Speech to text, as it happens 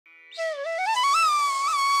जय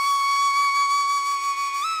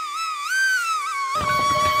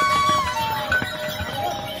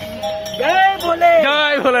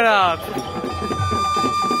भोलेनाथ।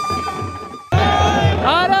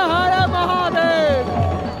 हर हर Mahadev.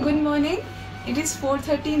 Good morning. It is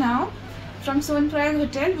 4:30 now. From Sonprayag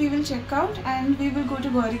hotel we will check out and we will go to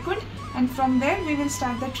Gaurikund, and from there we will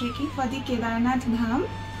start the trekking for the Kedarnath Dham.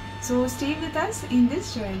 So stay with us in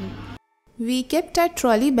this journey. We kept our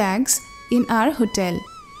trolley bags in our hotel.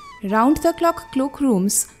 Round the clock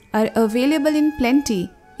cloakrooms are available in plenty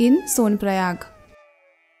in Sonprayag.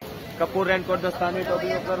 Kapoor rent code दस्ताने तो भी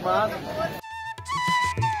ऊपर बात।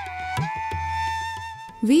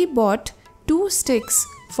 We bought 2 sticks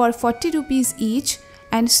for 40 rupees each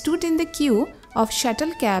and stood in the queue of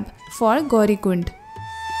shuttle cab for Gaurikund.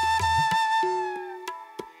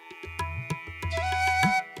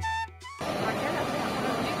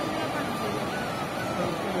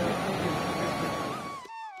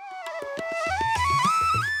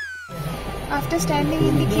 After standing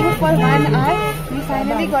in the queue for 1 hour, we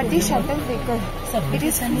finally got the shuttle vehicle. It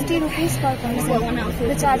is 50 rupees per person.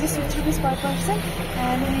 The charge is 50 rupees per person,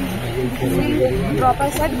 and it will drop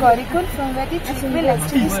us at Gaurikund, from where the trip will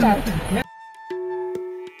actually start.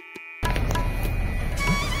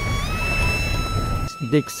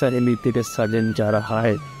 देख सहेली तेरे साजन जा रहा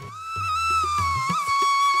है।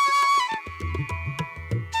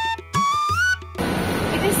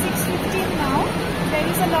 It is 6:15 now. There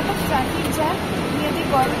is a lot of traffic jam near the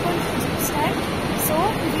Gaurikund stand, so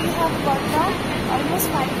we have got down almost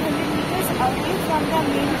 500 meters away from the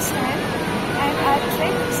main stand, and our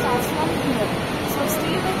trek starts from here. So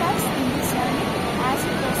stay with us in this journey as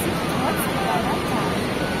we proceed towards Kedarnath Dham.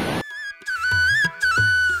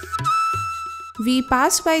 We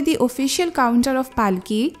passed by the official counter of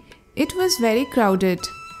Palki. It was very crowded.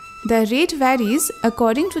 The rate varies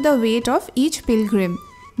according to the weight of each pilgrim,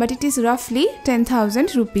 but it is roughly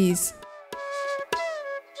 10,000 rupees.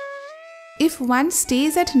 If one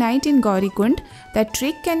stays at night in Gaurikund, the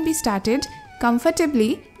trek can be started comfortably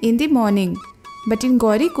in the morning. But in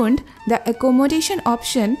Gaurikund, the accommodation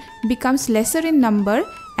option becomes lesser in number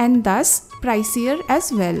and thus pricier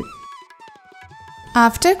as well.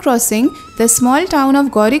 After crossing the small town of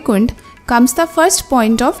Gaurikund comes the first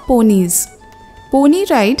point of ponies. Pony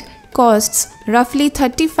ride costs roughly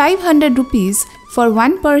 3,500 rupees for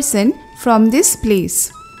one person from this place,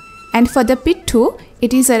 and for the Pittu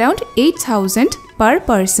it is around 8,000 per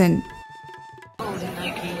person.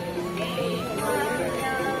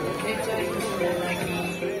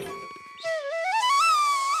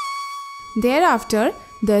 Thereafter,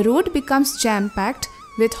 the road becomes jam-packed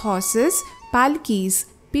with horses, palkis,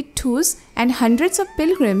 pittus and hundreds of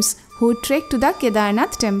pilgrims who trek to the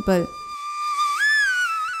Kedarnath temple.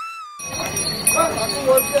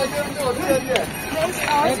 There is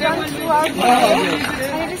ice throughout the day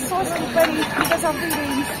and it is so slippery because of the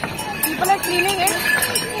rains. People are cleaning it.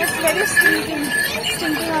 It's very stinking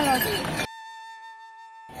a lot.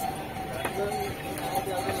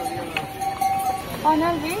 On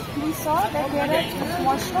our way, we saw that there are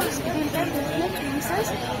washrooms built at different places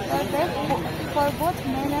for both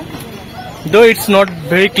men and women. Though it's not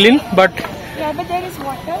very clean, but yeah, but there is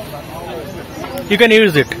water. You can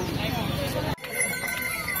use it.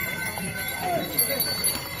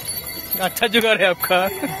 अच्छा जुगाड़ है आपका।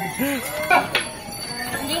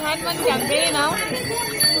 We had one campaign now.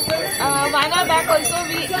 1 hour back also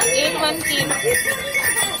we ate one cake.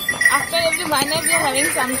 After every 1 hour we are having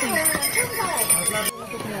something.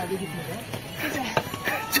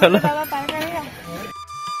 चलो।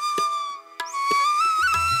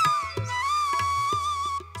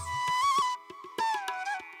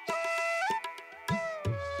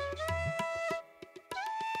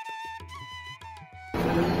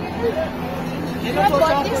 I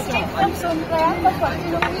bought this stick from Sonprayag for 40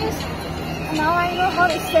 rupees. Now I know how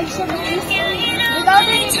expensive it is. Without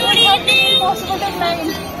it, it would have been impossible to climb.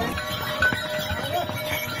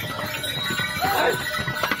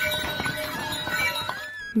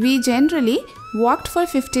 We generally walked for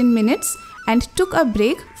 15 minutes and took a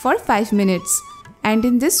break for 5 minutes. And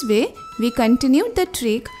in this way, we continued the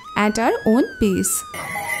trek at our own pace.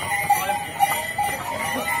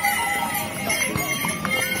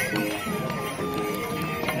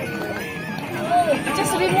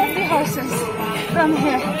 Just remove the horses from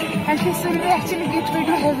here and this will be actually gateway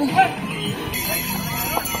to heaven.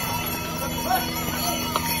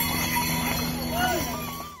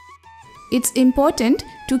 It's important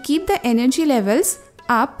to keep the energy levels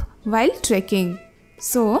up while trekking.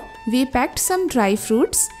 So we packed some dry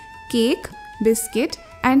fruits, cake, biscuit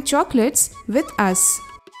and chocolates with us.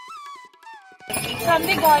 From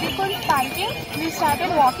the Gaurikund parking, we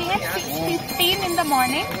started walking at 6:15 in the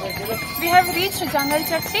morning. We have reached Jungle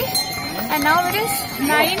Chatti and now it is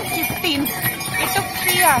 9:15. It took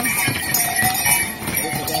 3 hours.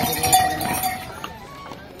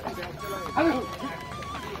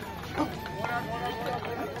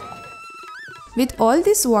 With all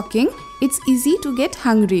this walking, it's easy to get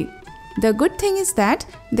hungry. The good thing is that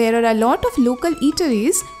there are a lot of local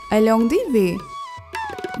eateries along the way.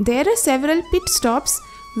 There are several pit stops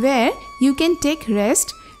where you can take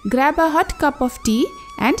rest, grab a hot cup of tea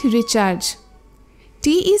and recharge.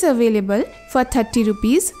 Tea is available for 30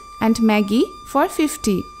 rupees and Maggi for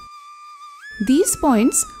 50. These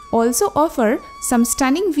points also offer some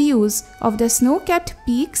stunning views of the snow-capped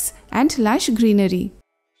peaks and lush greenery.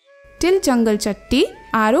 Till Jungle Chatti,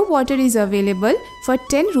 RO water is available for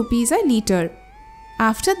 10 rupees a litre.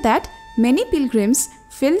 After that, many pilgrims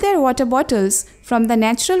fill their water bottles from the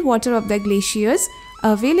natural water of the glaciers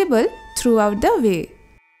available throughout the way.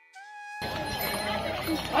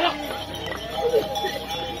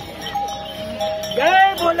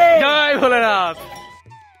 Jai Bholenath!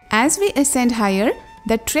 As we ascend higher,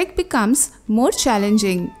 the trek becomes more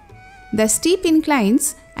challenging. The steep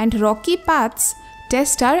inclines and rocky paths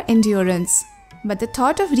test our endurance, but the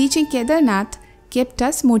thought of reaching Kedarnath kept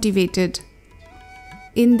us motivated.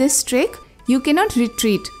 In this trek, you cannot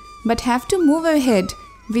retreat but have to move ahead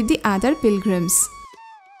with the other pilgrims.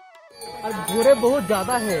 और घोड़े बहुत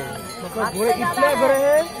ज़्यादा है, मतलब घोड़े इतने घोड़े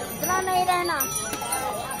हैं, इतना नहीं रहना,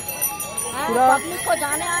 पूरा पब्लिक को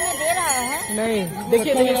जाने आने दे रहा है। नहीं,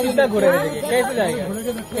 देखिए कितना घोड़े हैं, देखिए कैसे जाएगा,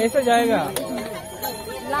 कैसे जाएगा,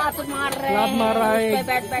 लात मार रहा है,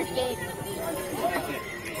 बैठ के।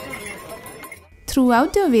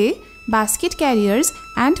 Throughout the way, basket carriers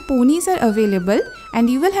and ponies are available and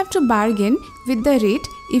you will have to bargain with the rate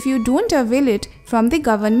if you don't avail it from the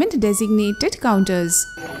government designated counters.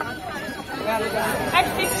 At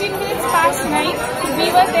 15 minutes past 9, we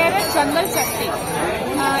were there at Jungle Chatti.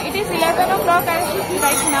 It is 11 o'clock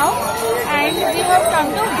right now and we have come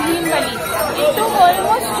to Bhimbali. It took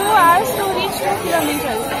almost 2 hours to reach 2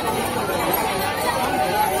 kilometers.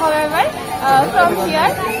 However, from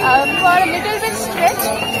here, for a little bit stretch,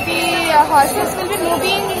 the horses will be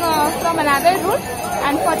moving from another route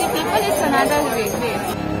and for the people it's another way.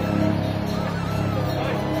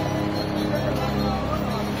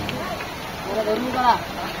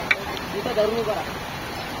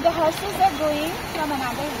 The horses are going from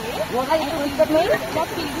another way. The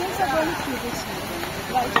pilgrims are going through this way.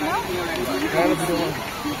 Right now, we can see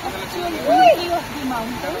the actual beauty of the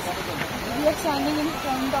mountains. We are standing in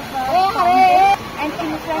front of a mountain, and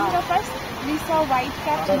in front of us we saw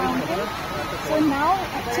white-capped mountain. So now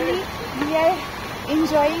actually we are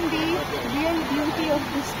enjoying the real beauty of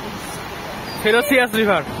this place. Ferocious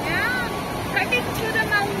river. Yeah, cutting through the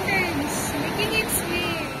mountains, making its way.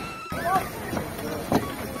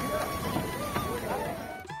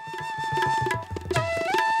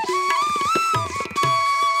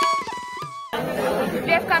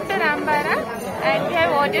 We have come to Rambara and we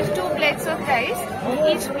have ordered 2 plates of rice.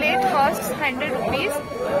 Each plate costs 100 rupees.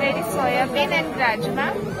 There is soya bean and rajma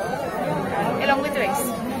along with rice.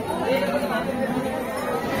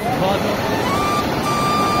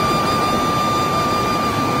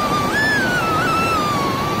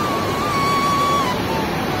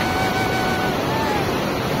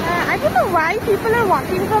 I don't know why people are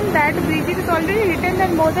walking from that bridge. It is already written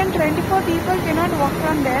that more than 24 people cannot walk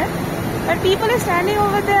from there. But people are standing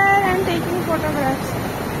over there and taking photographs.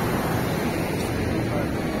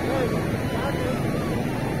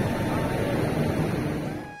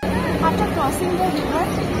 After crossing the river,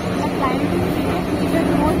 the climbing is even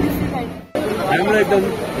more difficult.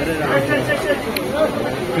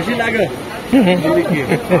 खुशी लाग्यो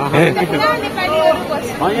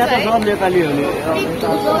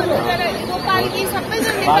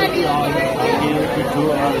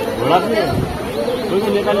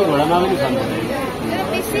नेपाली घोडामा पनि छन्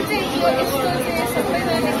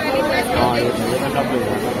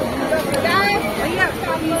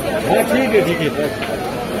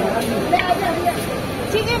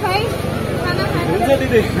ठीक है भाई, खाना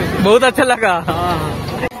खाने बहुत अच्छा लगा।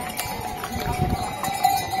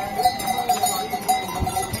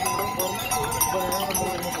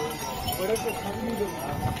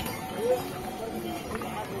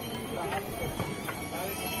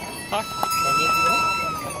 Huh?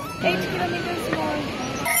 8 kilometers more.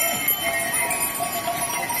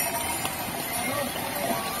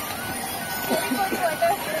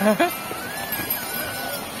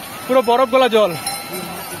 পুরো বরফ গলা জল।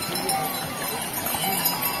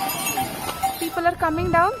 People are coming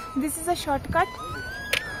down. This is a shortcut.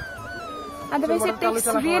 Otherwise it takes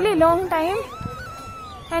really long time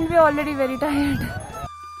and we're already very tired.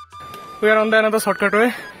 We are on the another shortcut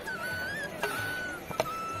way.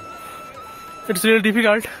 It's really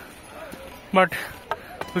difficult, but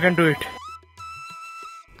we can do it.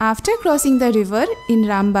 After crossing the river in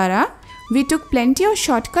Rambara, we took plenty of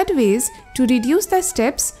shortcut ways to reduce the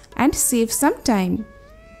steps and save some time.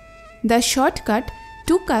 The shortcut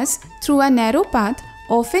took us through a narrow path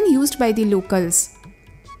often used by the locals.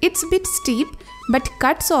 It's a bit steep but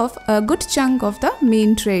cuts off a good chunk of the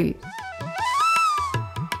main trail.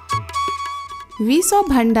 We saw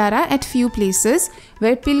Bhandara at few places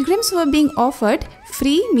where pilgrims were being offered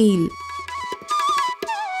free meal.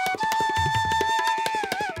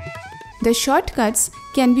 The shortcuts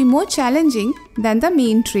can be more challenging than the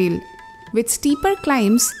main trail, with steeper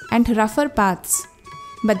climbs and rougher paths.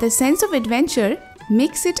 But the sense of adventure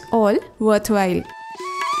makes it all worthwhile.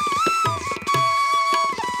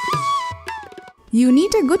 You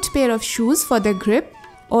need a good pair of shoes for the grip,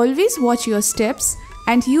 always watch your steps,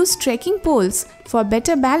 and use trekking poles for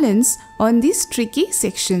better balance on these tricky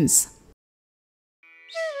sections.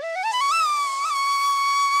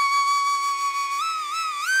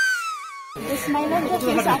 The smile on the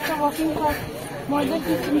face after walking for more than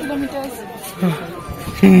 15 kilometers.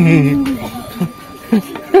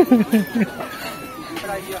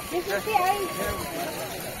 This is the ice.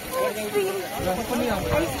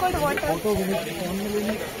 Ice cold water.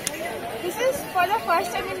 This is for the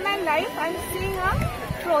first time in my life I'm seeing a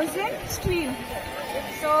frozen stream.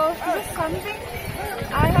 So this is something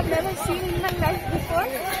I have never seen in my life before.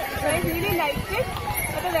 So I really liked it.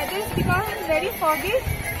 But the weather is becoming very foggy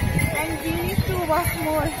and we need to walk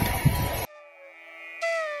more.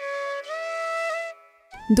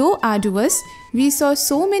 Though arduous, we saw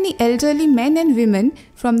so many elderly men and women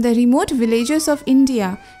from the remote villages of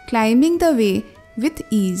India climbing the way with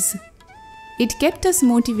ease. It kept us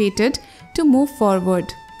motivated to move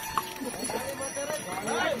forward.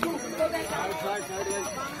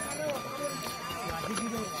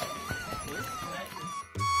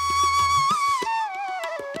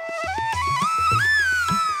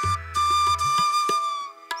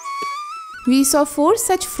 We saw 4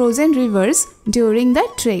 such frozen rivers during the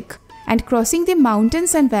trek, and crossing the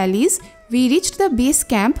mountains and valleys, we reached the base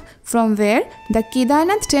camp from where the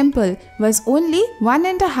Kedarnath temple was only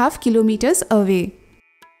 1.5 kilometers away.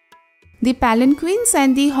 The palanquins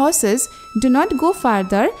and the horses do not go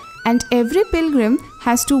farther, and every pilgrim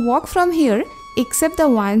has to walk from here except the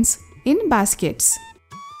ones in baskets.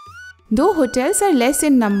 Though hotels are less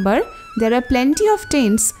in number, there are plenty of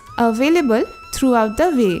tents available throughout the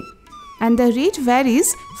way, and the rate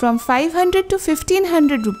varies from 500 to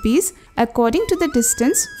 1500 rupees according to the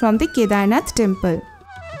distance from the Kedarnath temple.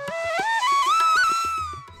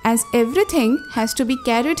 As everything has to be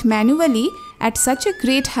carried manually at such a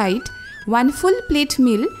great height, one full plate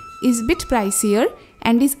meal is a bit pricier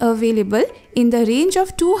and is available in the range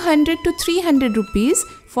of 200 to 300 rupees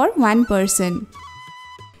for one person.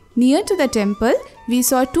 Near to the temple, we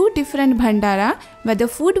saw 2 different bhandara where the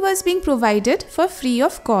food was being provided for free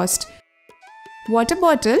of cost. Water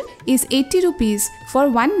bottle is 80 rupees for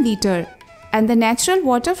 1 liter, and the natural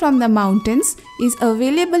water from the mountains is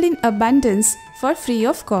available in abundance for free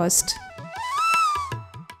of cost.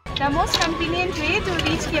 The most convenient way to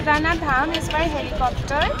reach Kedarnath Dham is by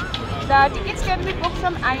helicopter. The tickets can be booked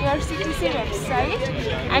from IRCTC website,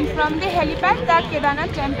 and from the helipad the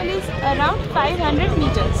Kedarnath temple is around 500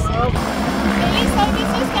 meters. Daily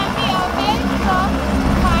services can be availed from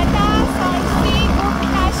Khata, Sarsi,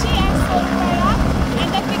 Kashi and Sonprayag, and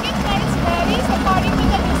the ticket price varies according to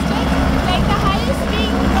the distance, like the highest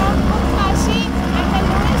being from Kashi and the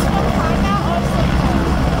lowest from Khata or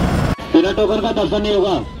Sonprayag. बिना token का दर्शन नहीं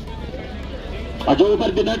होगा, और जो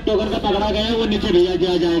ऊपर बिना token का पकड़ा गया है वो नीचे भेजा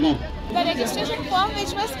किया जाएगा. The registration form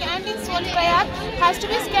which was scanned in Sonprayag has to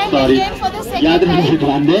be scanned again for the second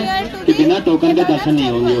time prior to the बिना टोकन के दर्शन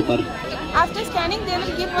नहीं होंगे ऊपर. After scanning, they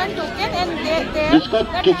will give one token and there जिसको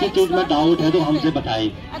किसी चीज में डाउट है तो हमसे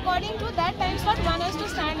बताएं. According to that time slot, one has to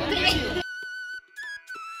stand in the queue.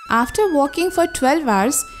 After walking for 12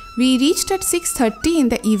 hours, we reached at 6:30 in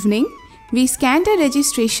the evening. We scanned a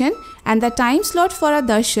registration and the time slot for our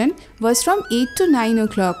darshan was from 8 to 9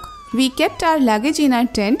 o'clock. We kept our luggage in our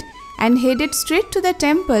tent and headed straight to the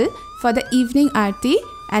temple for the evening aarti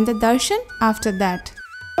and the darshan after that.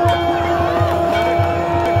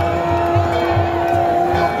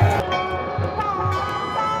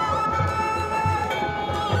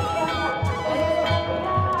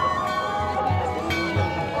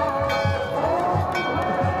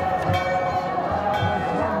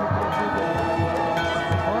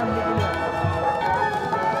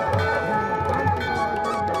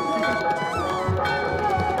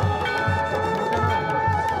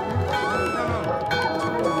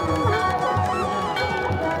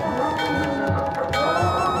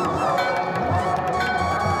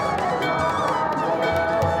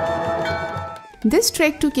 This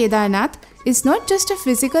trek to Kedarnath is not just a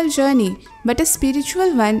physical journey but a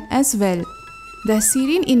spiritual one as well. The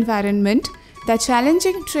serene environment, the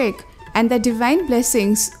challenging trek, and the divine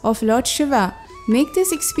blessings of Lord Shiva make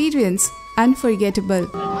this experience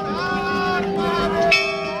unforgettable.